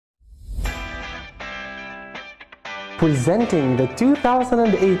Presenting the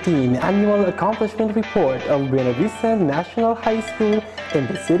 2018 Annual Accomplishment Report of Buenavista National High School in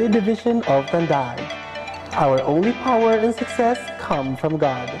the City Division of Tandag. Our only power and success come from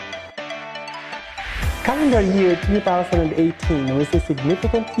God. Calendar year 2018 was a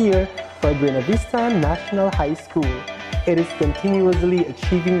significant year for Buenavista National High School. It is continuously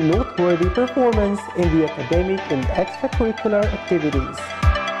achieving noteworthy performance in the academic and extracurricular activities.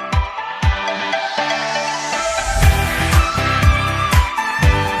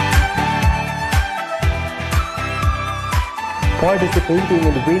 Participating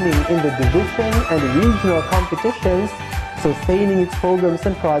and winning in the division and regional competitions, sustaining its programs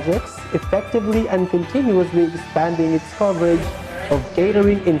and projects, effectively and continuously expanding its coverage of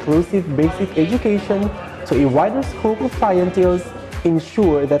catering inclusive basic education to a wider scope of clienteles,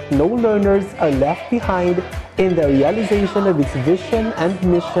 ensure that no learners are left behind in the realization of its vision and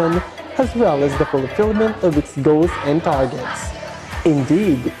mission, as well as the fulfillment of its goals and targets.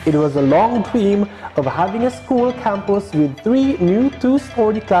 Indeed, it was a long dream of having a school campus with 3 new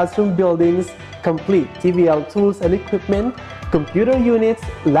 2-story classroom buildings, complete TVL tools and equipment, computer units,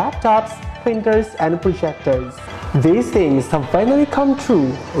 laptops, printers, and projectors. These things have finally come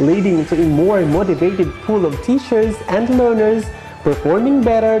true, leading to a more motivated pool of teachers and learners performing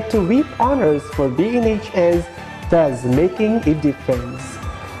better to reap honors for BNHS, thus making a difference.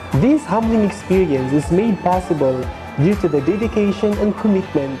 This humbling experience is made possible due to the dedication and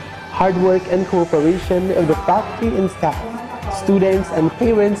commitment, hard work and cooperation of the faculty and staff, students and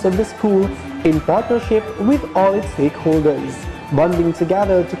parents of the school in partnership with all its stakeholders, bonding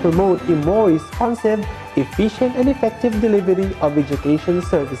together to promote a more responsive, efficient and effective delivery of education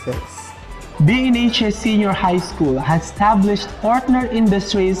services. BNHS Senior High School has established partner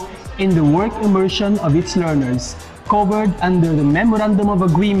industries in the work immersion of its learners, covered under the Memorandum of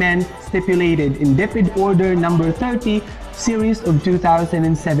Agreement stipulated in DepEd Order No. 30, Series of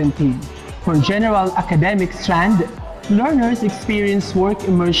 2017. For general academic strand, learners experience work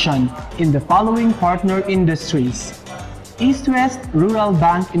immersion in the following partner industries: East West Rural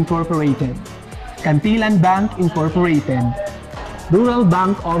Bank Incorporated, Cantilan Bank Incorporated, Rural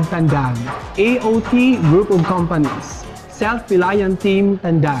Bank of Tandag, AOT Group of Companies, Self-Reliant Team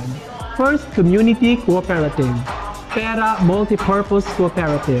Tandag, First Community Cooperative, Pera Multipurpose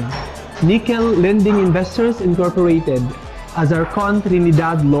Cooperative, Nickel Lending Investors Incorporated, Azarcon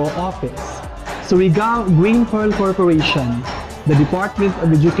Trinidad Law Office, Surigao Green Pearl Corporation, the Department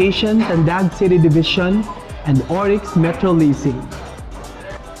of Education Tandag City Division, and Oryx Metro Leasing.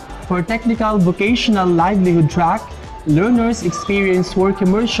 For technical vocational livelihood track, learners experience work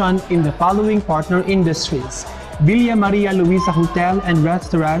immersion in the following partner industries: Villa Maria Luisa Hotel and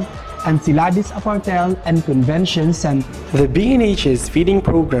Restaurant, and Siladis Apartel and Convention Center. The BNH's feeding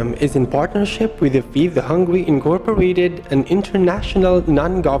program is in partnership with the Feed the Hungry Incorporated, an international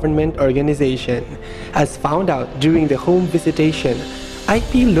non-government organization. As found out during the home visitation,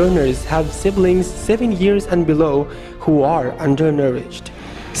 IP learners have siblings 7 years and below who are undernourished.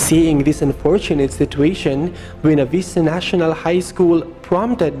 Seeing this unfortunate situation, Buenavista National High School,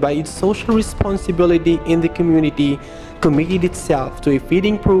 prompted by its social responsibility in the community, committed itself to a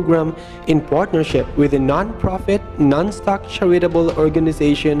feeding program in partnership with a non-profit, non-stock charitable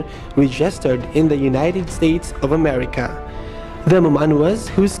organization registered in the United States of America. The Mamanuas,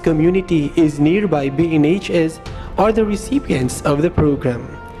 whose community is nearby BNHS, are the recipients of the program.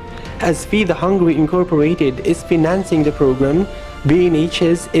 As Feed the Hungry Incorporated is financing the program,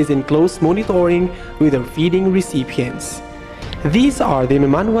 BNHS is in close monitoring with our feeding recipients. These are the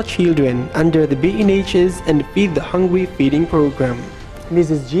Mamanua children under the BNHS and Feed the Hungry feeding program.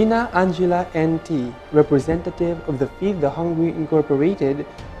 Mrs. Gina Angela N.T., representative of the Feed the Hungry Incorporated,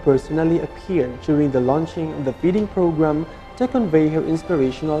 personally appeared during the launching of the feeding program to convey her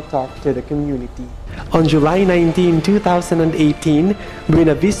inspirational talk to the community. On July 19, 2018,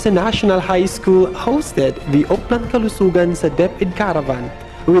 Buenavista National High School hosted the Oplan Kalusugan sa DepEd Caravan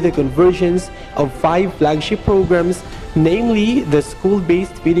with the conversions of 5 flagship programs, namely the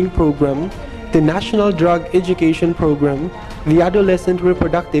School-Based Feeding Program, the National Drug Education Program, the Adolescent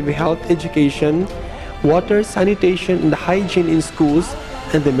Reproductive Health Education, Water, Sanitation and Hygiene in Schools,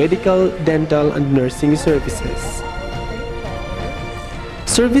 and the Medical, Dental and Nursing Services.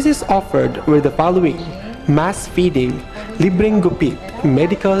 Services offered were the following: mass feeding, libreng gupit,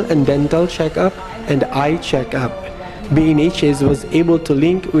 medical and dental checkup, and eye checkup. BNHS was able to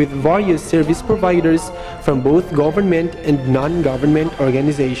link with various service providers from both government and non-government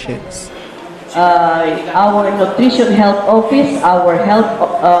organizations. Our Nutrition Health Office, our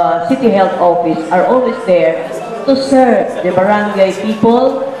City Health Office are always there to serve the barangay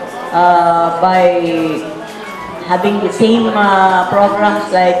people by having the same programs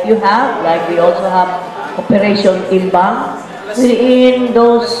like you have. Like we also have Operation Timbang. Within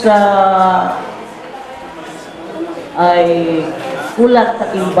those ay kulang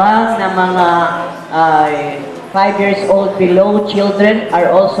sa timbang na mga 5 years old below children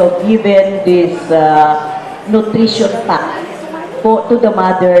are also given this nutrition pack to the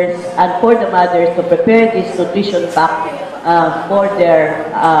mothers and for the mothers to prepare this nutrition pack for their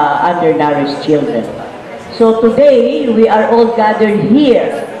undernourished children. So today, we are all gathered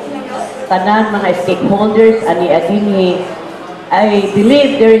here. Tanan mga stakeholders, ani adini, I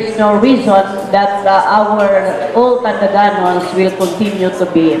believe there is no reason that our all Tandaganons will continue to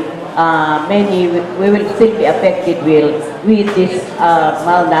be we will still be affected with this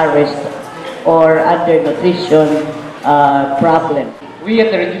malnourished or undernutrition problem. We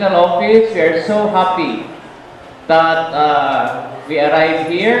at the regional office, we are so happy that we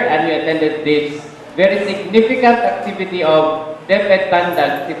arrived here and we attended this very significant activity of DepEd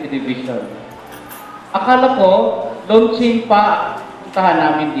Tandag City Division. Akala ko, launching pa puntahan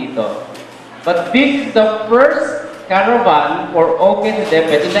namin dito. But this is the first caravan for August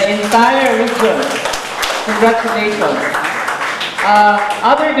DepEd in the entire region. Congratulations.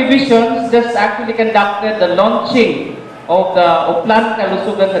 Other divisions just actually conducted the launching of the Oplan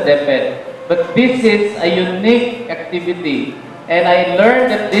Kalusugan sa DepEd. But this is a unique activity. And I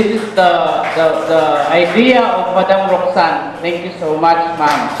learned that this is the idea of Madam Roxanne. Thank you so much,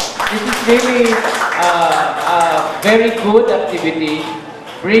 ma'am. This is really a very good activity,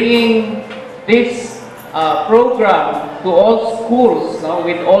 bringing this program to all schools, no,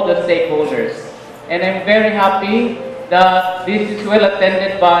 with all the stakeholders. And I'm very happy that this is well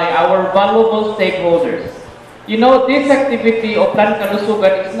attended by our valuable stakeholders. You know, this activity of Plan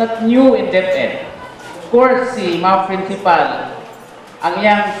Kalusugan is not new in DepEd. Of course, si Ma'am Principal, ang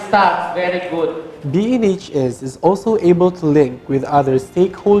young staff, very good. BNHS is also able to link with other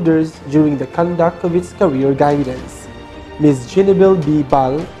stakeholders during the conduct of its career guidance. Ms. Ginebel B.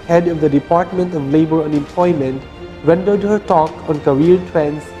 Bal, head of the Department of Labor and Employment, rendered her talk on career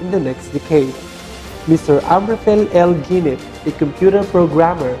trends in the next decade. Mr. Amrafel L. Ginit, a computer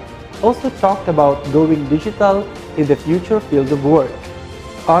programmer, also talked about going digital in the future field of work.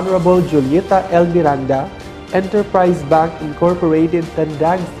 Honorable Julieta L. Miranda, Enterprise Bank Incorporated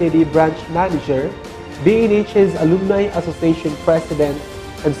Tandag City Branch Manager, BNH's Alumni Association President,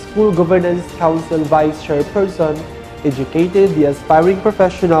 and School Governance Council Vice Chairperson, educated the aspiring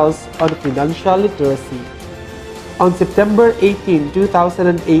professionals on financial literacy. On September 18,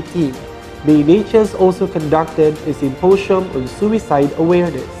 2018, BNHS also conducted a symposium on suicide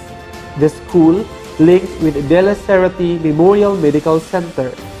awareness. The school linked with De La Cerati Memorial Medical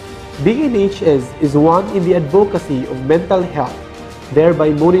Center. BNHS is one in the advocacy of mental health, thereby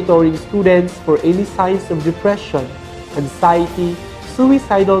monitoring students for any signs of depression, anxiety,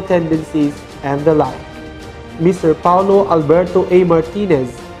 suicidal tendencies, and the like. Mr. Paulo Alberto A.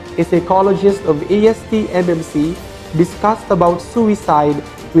 Martinez, a psychologist of AST MMC, discussed about suicide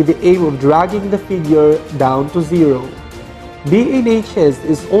with the aim of dragging the figure down to zero. BNHS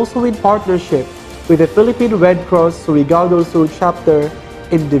is also in partnership with the Philippine Red Cross Surigao del Sur chapter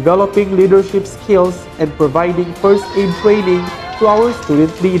in developing leadership skills and providing first aid training to our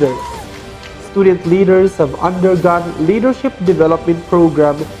student leaders. Student leaders have undergone leadership development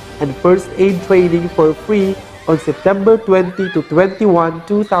program and first aid training for free on September 20 to 21,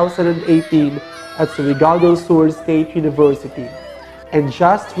 2018 at Surigao del Sur State University. And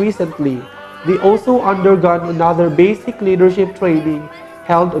just recently, they also undergone another basic leadership training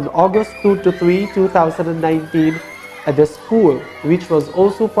held on August 2 to 3, 2019 at the school, which was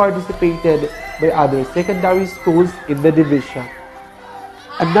also participated by other secondary schools in the division.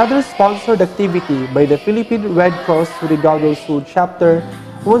 Another sponsored activity by the Philippine Red Cross Surigao del Sur chapter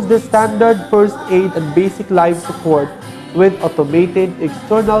was the standard first aid and basic life support with automated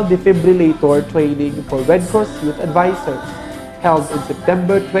external defibrillator training for Red Cross Youth Advisors, held on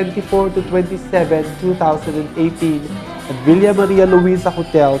September 24 to 27, 2018 at Villa Maria Luisa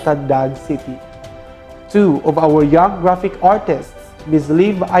Hotel, Tandag City. Two of our young graphic artists, Ms.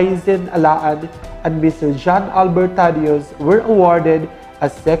 Liv Aizen Alaan and Mr. John Albert Tadios, were awarded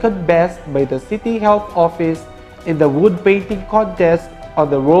as second best by the City Health Office in the wood painting contest on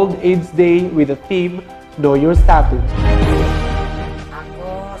the World AIDS Day with the theme, Know Your Status.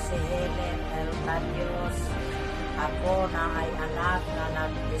 Ako si Helen L. Tadios. Ako na ay anak na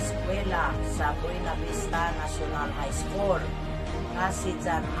nag-eskwela sa Buenavista National High School. Si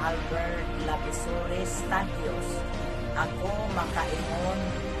John Albert Labisores Tadios. Ako makaingon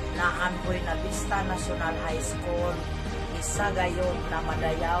na ang Buenavista National High School isa gayon na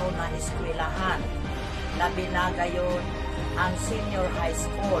madayaw na eskwelahan. labi na gayon ang senior high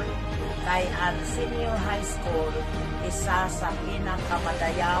school. Kay ang senior high school isa sa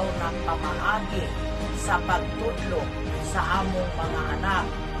pinakamadayaw na pamaagi sa pagtudlo sa among mga anak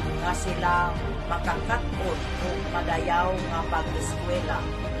nga sila makakatod kung madayaw nga pag-eskwela.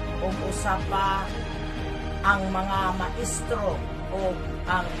 Ug usa pa ang mga maestro o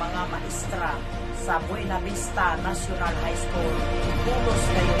ang mga maestra sa Buenavista National High School, pulos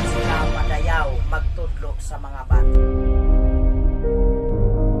kayon sila madayaw magtudlo sa mga bata.